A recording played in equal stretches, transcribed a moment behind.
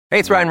Hey,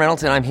 it's Ryan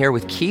Reynolds, and I'm here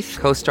with Keith,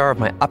 co-star of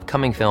my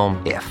upcoming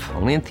film, If,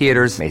 only in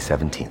theaters May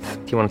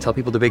 17th. Do you want to tell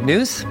people the big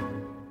news?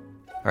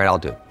 All right, I'll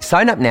do it.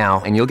 Sign up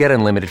now and you'll get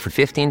unlimited for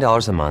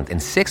 $15 a month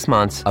and 6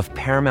 months of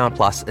Paramount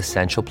Plus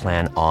Essential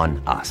Plan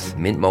on us.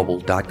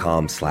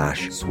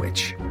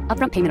 MintMobile.com/switch.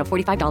 Upfront payment of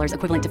 $45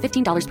 equivalent to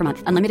 $15 per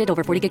month. Unlimited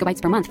over 40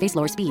 gigabytes per month. Face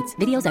lower speeds.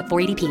 Videos at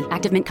 480p.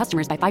 Active Mint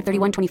customers by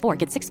 531.24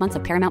 get 6 months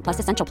of Paramount Plus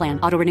Essential Plan.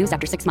 Auto renews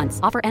after 6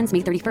 months. Offer ends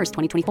May 31st,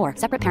 2024.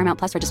 Separate Paramount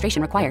Plus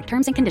registration required.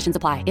 Terms and conditions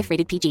apply if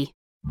rated PG.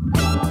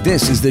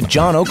 This is the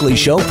John Oakley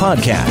Show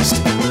podcast.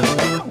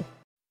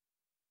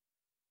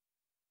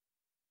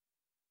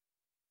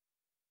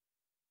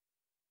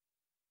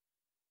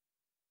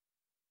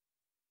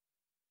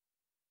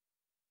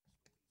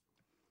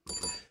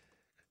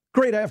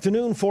 Great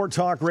afternoon, Fort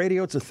Talk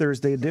Radio. It's a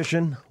Thursday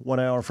edition.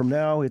 1 hour from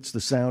now, it's the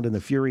Sound and the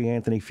Fury.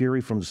 Anthony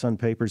Fury from the Sun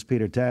Papers.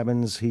 Peter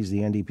Tabbins, he's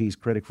the NDP's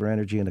critic for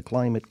energy and the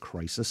climate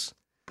crisis,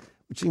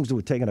 which seems to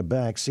have taken a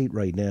back seat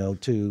right now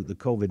to the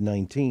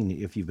COVID-19,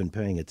 if you've been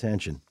paying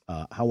attention.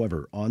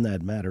 However, on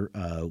that matter,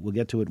 we'll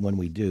get to it when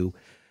we do.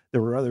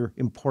 There were other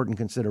important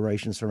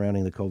considerations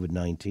surrounding the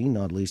COVID-19,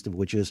 not least of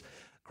which is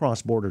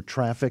cross-border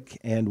traffic.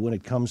 And when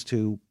it comes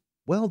to,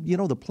 well, you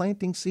know, the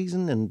planting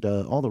season and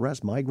all the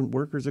rest, migrant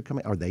workers are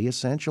coming. Are they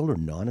essential or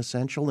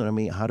non-essential? And I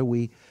mean, how do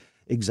we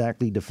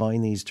exactly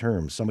define these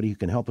terms? Somebody who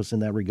can help us in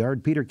that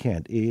regard. Peter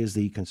Kent is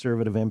the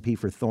Conservative MP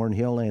for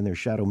Thornhill and their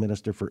Shadow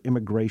Minister for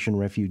Immigration,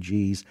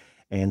 Refugees,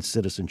 and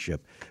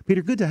Citizenship.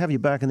 Peter, good to have you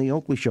back on the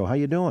Oakley Show. How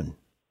you doing?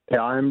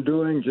 Yeah, I'm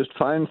doing just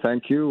fine,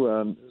 thank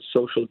you.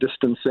 Social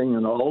distancing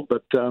and all,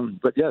 but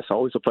yes,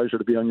 always a pleasure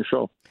to be on your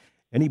show.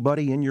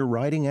 Anybody in your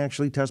riding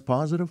actually test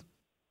positive?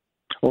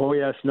 Oh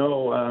yes,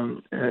 no.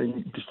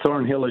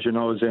 Thornhill, as you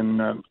know, is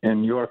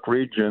in York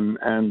Region,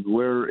 and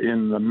we're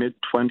in the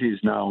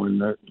mid-20s now in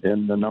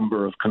the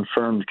number of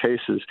confirmed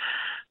cases,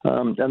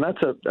 and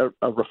that's a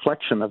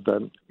reflection of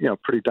the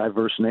pretty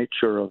diverse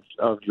nature of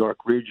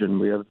York Region.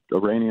 We have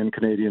Iranian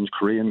Canadians,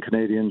 Korean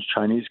Canadians,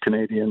 Chinese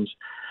Canadians,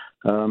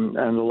 and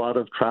a lot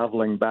of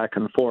traveling back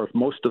and forth.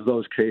 Most of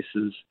those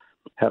cases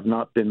have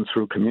not been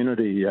through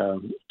community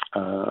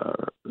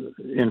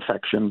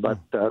infection, but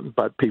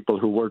people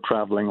who were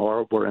traveling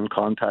or were in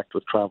contact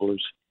with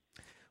travelers.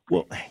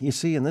 Well, you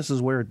see, and this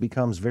is where it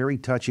becomes very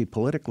touchy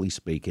politically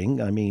speaking.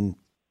 I mean,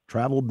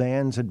 travel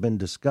bans had been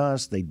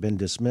discussed. They'd been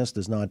dismissed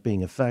as not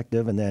being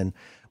effective. And then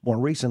more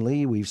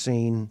recently, we've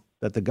seen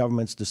that the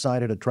government's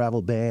decided a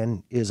travel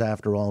ban is,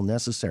 after all,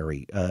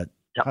 necessary. How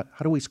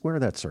do we square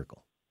that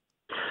circle?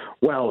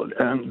 Well,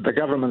 the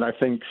government, I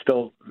think,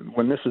 still,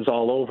 when this is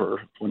all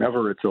over,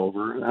 whenever it's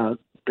over,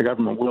 the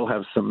government will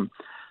have some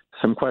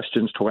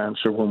questions to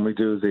answer when we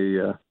do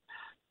the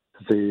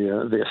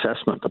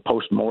assessment, the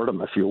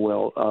post-mortem, if you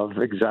will, of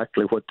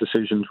exactly what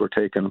decisions were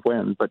taken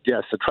when. But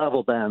yes, the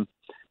travel ban,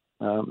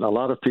 a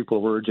lot of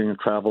people were urging a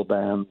travel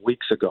ban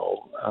weeks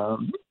ago,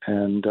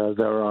 and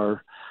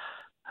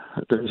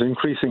there's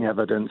increasing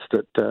evidence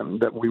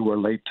that we were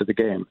late to the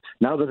game.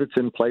 Now that it's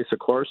in place, of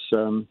course,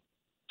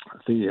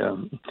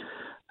 the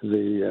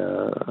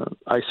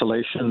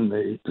isolation,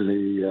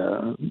 the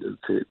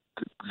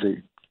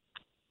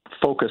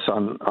focus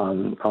on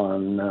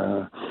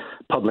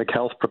public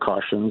health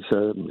precautions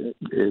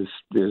is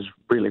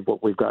really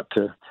what we've got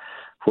to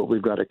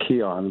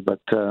key on. But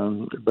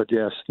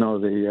yes, no,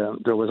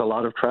 there was a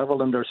lot of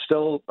travel, and there's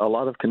still a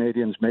lot of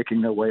Canadians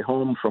making their way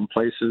home from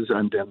places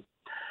and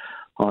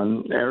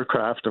on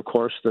aircraft, of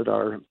course, that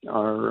are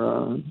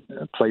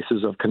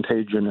places of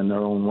contagion in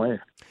their own way.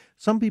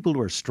 Some people who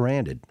are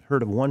stranded.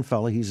 Heard of one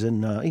fellow, he's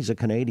a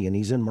Canadian,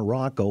 he's in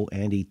Morocco,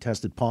 and he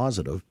tested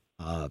positive.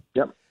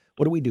 Yep.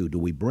 What do we do? Do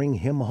we bring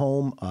him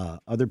home?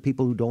 Other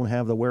people who don't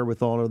have the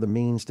wherewithal or the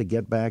means to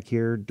get back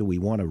here, do we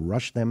want to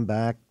rush them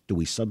back? Do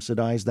we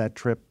subsidize that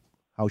trip?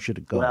 How should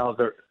it go? Well,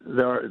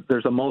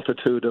 there's a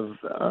multitude of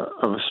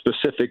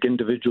specific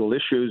individual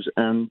issues,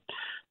 and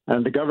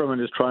the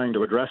government is trying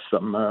to address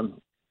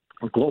them.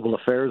 Global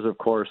Affairs, of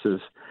course,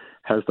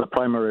 has the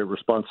primary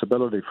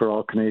responsibility for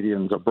all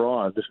Canadians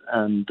abroad.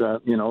 And,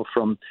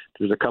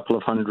 there's a couple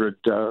of hundred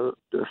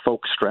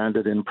folks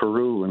stranded in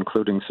Peru,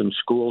 including some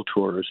school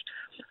tours.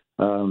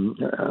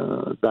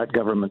 That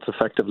government's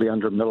effectively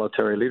under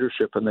military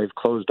leadership, and they've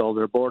closed all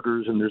their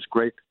borders, and there's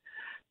great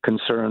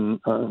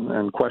concern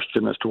and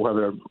question as to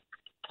whether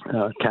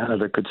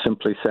Canada could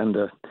simply send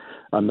a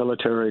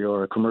military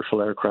or a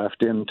commercial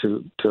aircraft in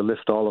to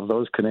lift all of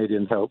those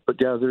Canadians out. But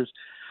yeah,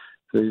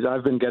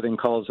 I've been getting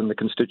calls in the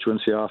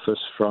constituency office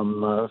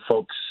from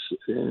folks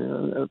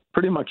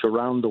pretty much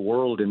around the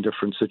world in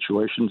different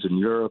situations, in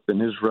Europe, in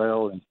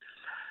Israel,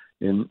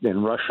 and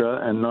in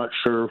Russia, and not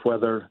sure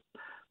whether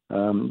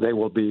they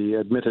will be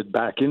admitted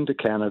back into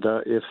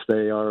Canada if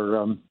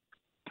they're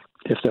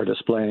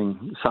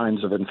displaying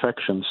signs of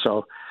infection.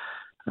 So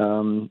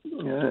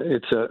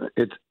it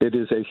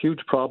is a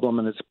huge problem,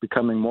 and it's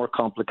becoming more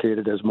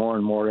complicated as more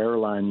and more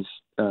airlines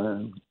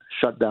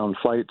shut down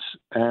flights,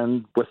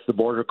 and with the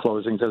border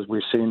closings, as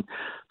we've seen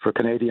for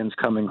Canadians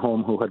coming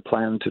home who had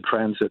planned to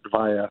transit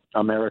via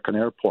American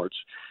airports.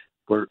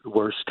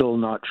 we're still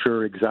not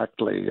sure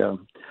exactly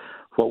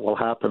what will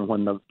happen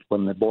when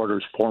the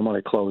borders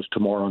formally close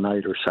tomorrow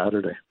night or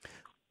Saturday.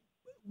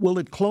 Will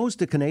it close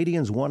to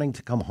Canadians wanting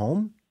to come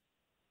home?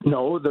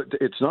 No,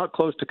 it's not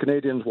closed to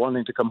Canadians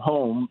wanting to come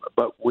home,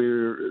 but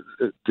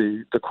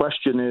the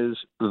question is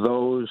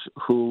those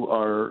who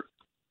are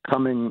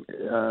coming,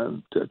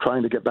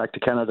 trying to get back to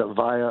Canada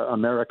via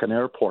American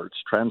airports,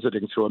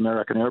 transiting through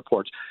American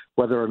airports,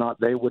 whether or not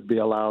they would be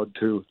allowed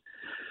to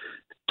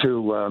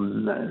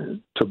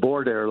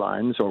board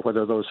airlines, or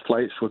whether those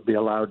flights would be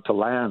allowed to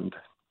land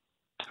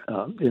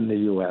in the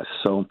U.S.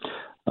 So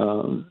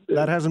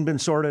that hasn't been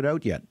sorted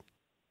out yet.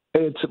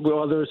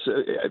 There's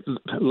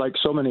like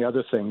so many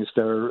other things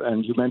there,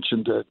 and you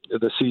mentioned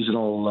the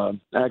seasonal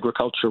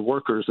agriculture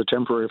workers, the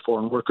temporary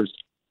foreign workers.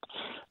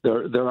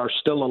 There are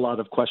still a lot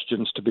of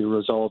questions to be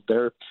resolved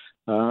there,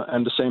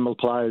 and the same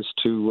applies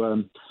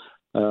to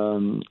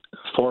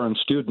foreign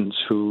students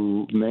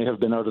who may have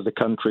been out of the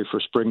country for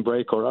spring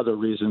break or other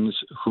reasons,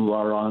 who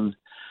are on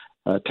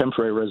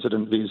temporary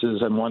resident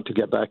visas and want to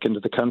get back into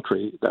the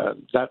country.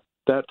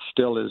 That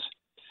still is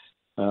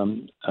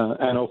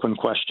an open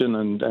question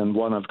and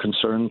one of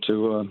concern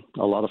to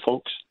a lot of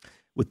folks.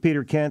 With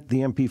Peter Kent, the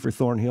MP for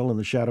Thornhill and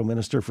the Shadow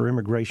Minister for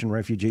Immigration,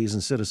 Refugees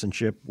and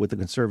Citizenship with the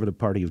Conservative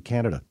Party of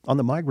Canada. On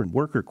the migrant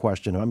worker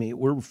question, I mean,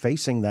 we're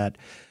facing that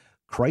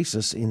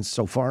crisis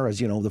insofar as,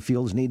 the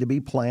fields need to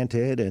be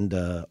planted, and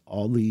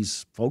all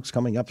these folks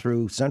coming up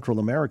through Central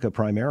America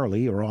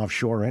primarily, or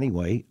offshore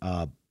anyway.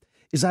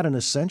 Is that an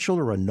essential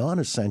or a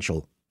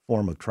non-essential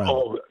form of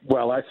travel? Oh,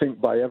 well, I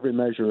think by every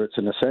measure it's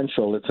an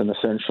essential. It's an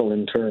essential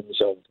in terms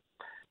of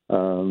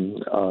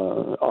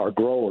our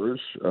growers,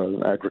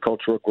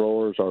 agricultural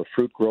growers, our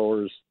fruit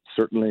growers.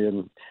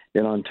 Certainly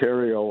in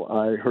Ontario,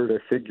 I heard a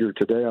figure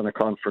today on a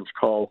conference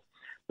call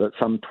that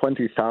some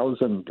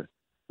 20,000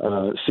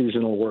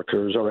 seasonal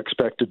workers are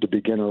expected to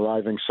begin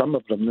arriving, some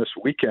of them this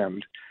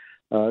weekend,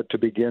 to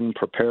begin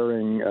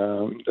preparing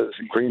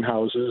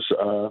greenhouses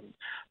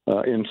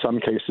in some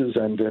cases,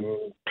 and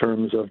in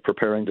terms of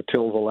preparing to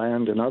till the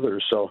land in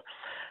others. So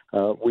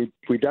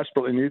we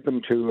desperately need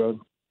them to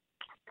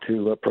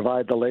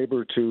provide the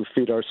labor to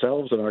feed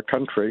ourselves and our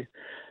country,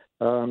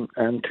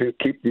 and to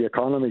keep the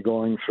economy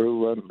going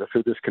through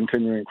this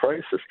continuing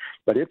crisis.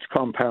 But it's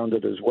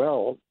compounded as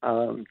well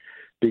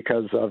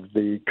because of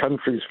the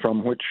countries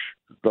from which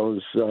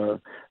those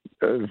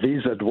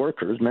visaed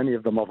workers, many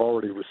of them have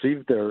already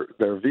received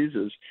their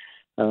visas,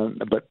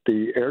 but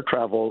the air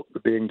travel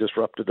being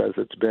disrupted as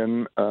it's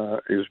been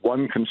is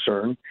one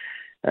concern.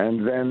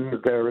 And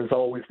then there is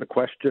always the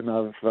question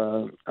of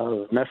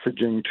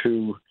messaging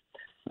to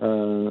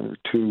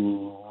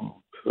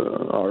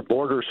our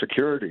border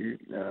security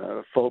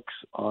folks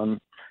on,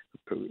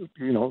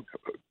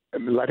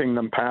 letting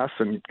them pass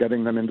and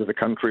getting them into the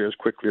country as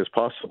quickly as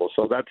possible.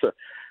 So that's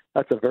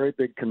a very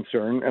big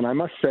concern. And I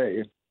must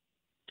say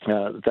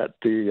that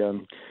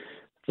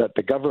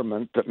the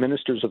government, that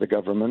ministers of the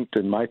government,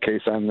 in my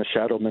case, I'm the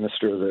shadow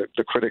minister,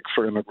 the critic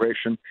for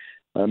immigration,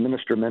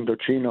 Minister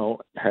Mendocino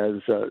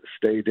has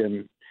stayed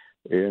in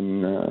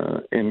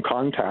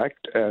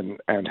contact and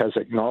has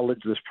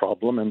acknowledged this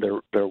problem, and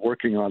they're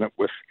working on it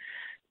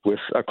with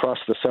across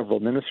the several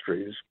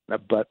ministries.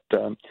 But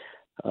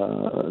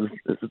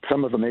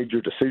some of the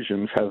major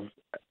decisions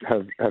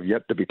have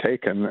yet to be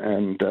taken,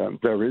 and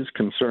there is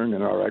concern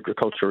in our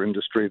agriculture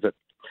industry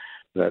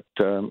that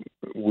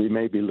we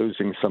may be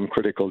losing some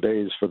critical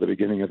days for the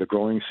beginning of the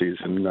growing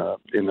season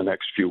in the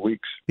next few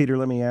weeks. Peter,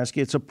 let me ask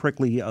you, it's a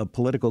prickly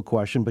political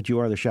question, but you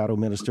are the Shadow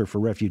Minister for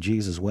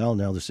Refugees as well.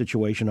 Now, the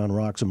situation on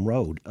Roxham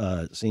Rd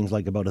seems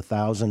like about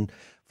 1,000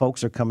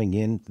 folks are coming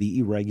in, the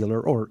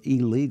irregular or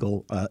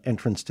illegal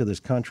entrance to this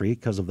country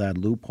because of that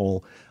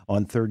loophole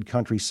on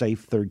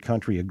safe third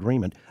country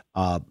agreement.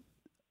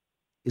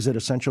 Is it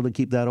essential to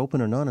keep that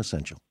open or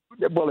non-essential?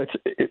 Well,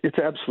 it's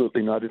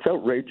absolutely not. It's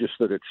outrageous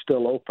that it's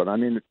still open. I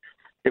mean,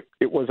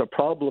 it was a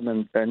problem,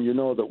 and you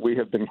know that we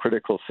have been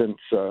critical since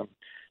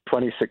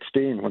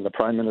 2016 when the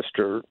Prime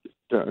Minister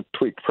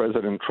tweaked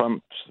President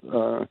Trump's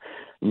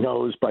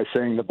nose by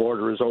saying the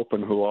border is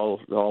open to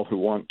all who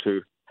want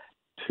to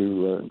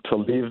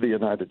leave the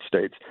United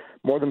States.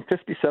 More than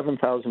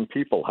 57,000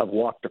 people have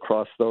walked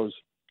across those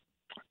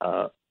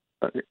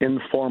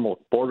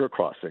informal border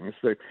crossings.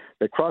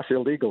 They cross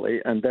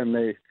illegally, and then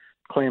they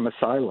claim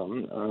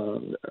asylum,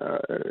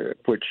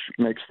 which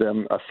makes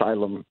them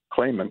asylum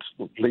claimants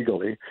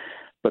legally.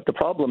 But the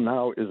problem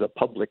now is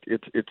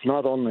it's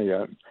not only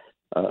a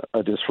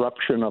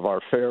disruption of our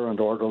fair and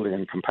orderly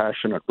and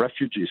compassionate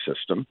refugee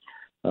system,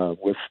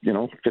 with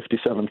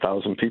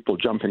 57,000 people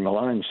jumping the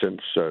line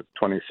since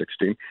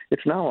 2016.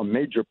 It's now a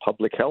major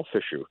public health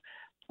issue.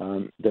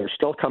 They're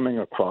still coming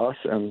across,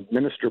 and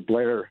Minister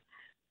Blair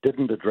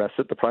didn't address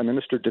it. The Prime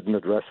Minister didn't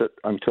address it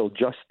until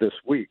just this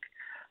week.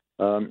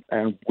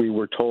 And we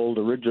were told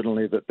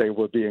originally that they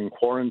were being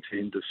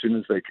quarantined as soon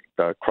as they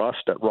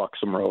crossed at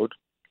Roxham Rd.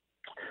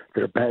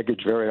 Their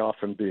baggage very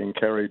often being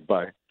carried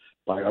by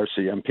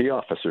RCMP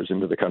officers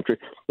into the country.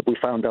 But we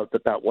found out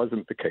that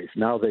wasn't the case.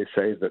 Now they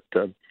say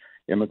that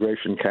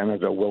Immigration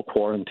Canada will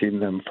quarantine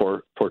them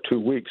for 2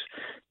 weeks.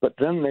 But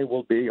then they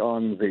will be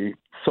on the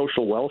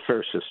social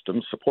welfare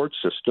systems, support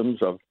systems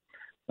of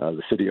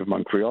the City of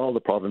Montreal, the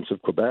province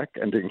of Quebec,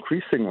 and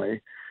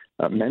increasingly,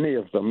 many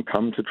of them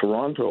come to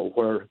Toronto,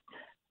 where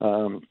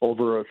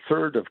over a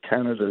third of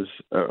Canada's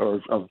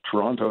or of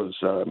Toronto's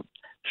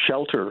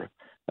shelter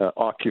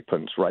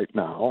occupants right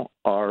now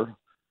are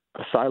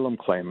asylum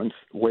claimants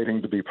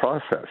waiting to be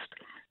processed.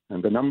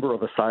 And the number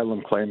of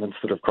asylum claimants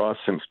that have crossed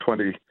since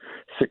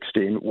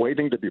 2016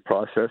 waiting to be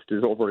processed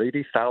is over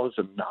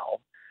 80,000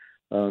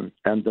 now.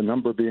 And the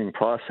number being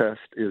processed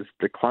is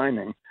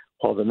declining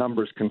while the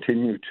numbers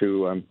continue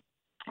to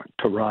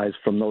rise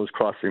from those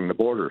crossing the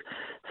border.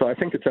 So I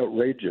think it's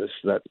outrageous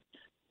that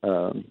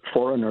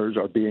foreigners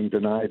are being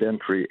denied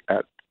entry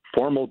at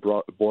formal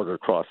border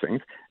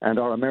crossings, and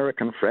our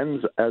American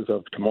friends, as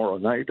of tomorrow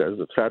night, as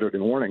of Saturday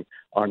morning,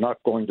 are not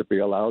going to be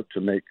allowed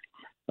to make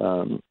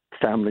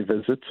family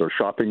visits or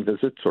shopping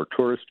visits or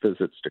tourist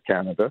visits to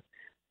Canada.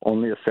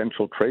 Only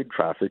essential trade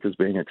traffic is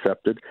being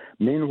accepted.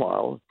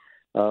 Meanwhile,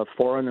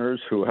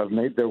 foreigners who have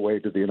made their way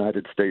to the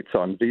United States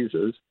on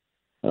visas,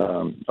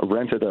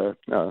 rented a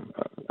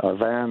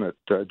van at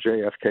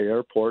JFK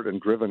Airport and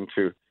driven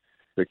to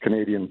the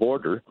Canadian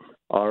border,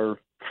 are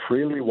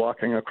freely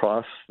walking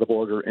across the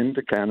border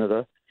into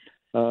Canada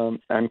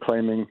and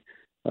claiming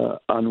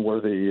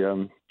unworthy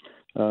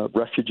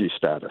refugee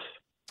status.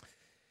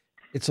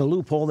 It's a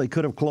loophole they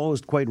could have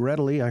closed quite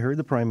readily. I heard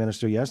the Prime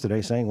Minister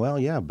yesterday saying, well,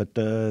 yeah, but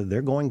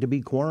they're going to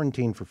be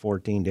quarantined for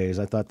 14 days.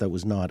 I thought that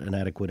was not an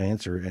adequate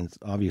answer, and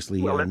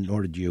obviously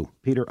nor did you.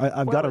 Peter,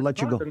 I've got to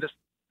let you go.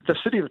 The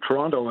City of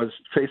Toronto is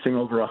facing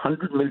over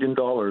 $100 million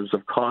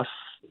of costs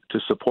to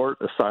support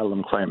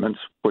asylum claimants,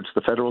 which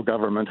the federal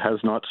government has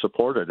not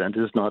supported and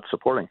is not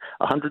supporting.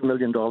 $100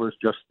 million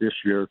just this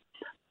year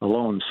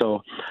alone.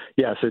 So,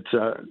 yes, it's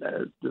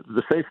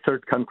the safe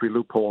third country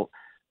loophole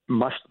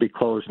must be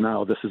closed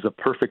now. This is a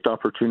perfect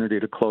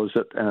opportunity to close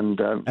it. And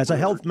as a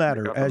health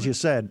matter, as you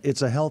said,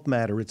 it's a health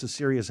matter. It's a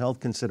serious health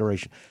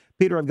consideration.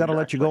 Peter, I've got to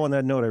let you go on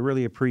that note. I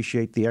really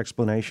appreciate the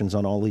explanations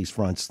on all these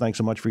fronts. Thanks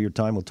so much for your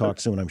time. We'll talk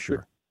soon, I'm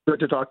sure. Good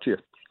to talk to you.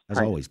 As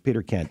always,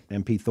 Peter Kent,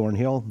 MP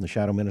Thornhill, the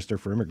Shadow Minister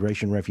for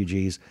Immigration,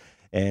 Refugees,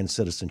 and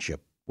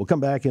Citizenship. We'll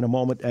come back in a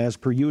moment, as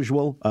per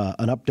usual,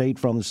 an update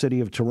from the City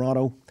of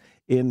Toronto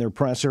in their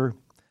presser,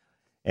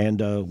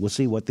 and we'll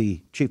see what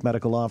the Chief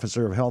Medical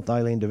Officer of Health,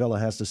 Eileen Davila,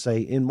 has to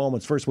say in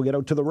moments. First, we'll get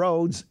out to the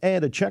roads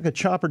and a check of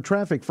chopper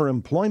traffic for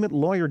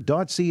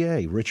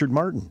employmentlawyer.ca. Richard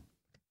Martin.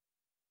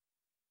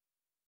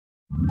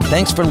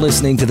 Thanks for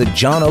listening to the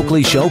John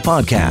Oakley Show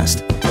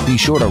podcast. Be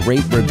sure to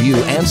rate, review,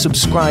 and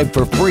subscribe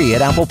for free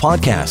at Apple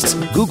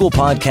Podcasts, Google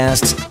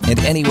Podcasts, and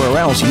anywhere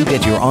else you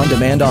get your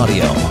on-demand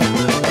audio.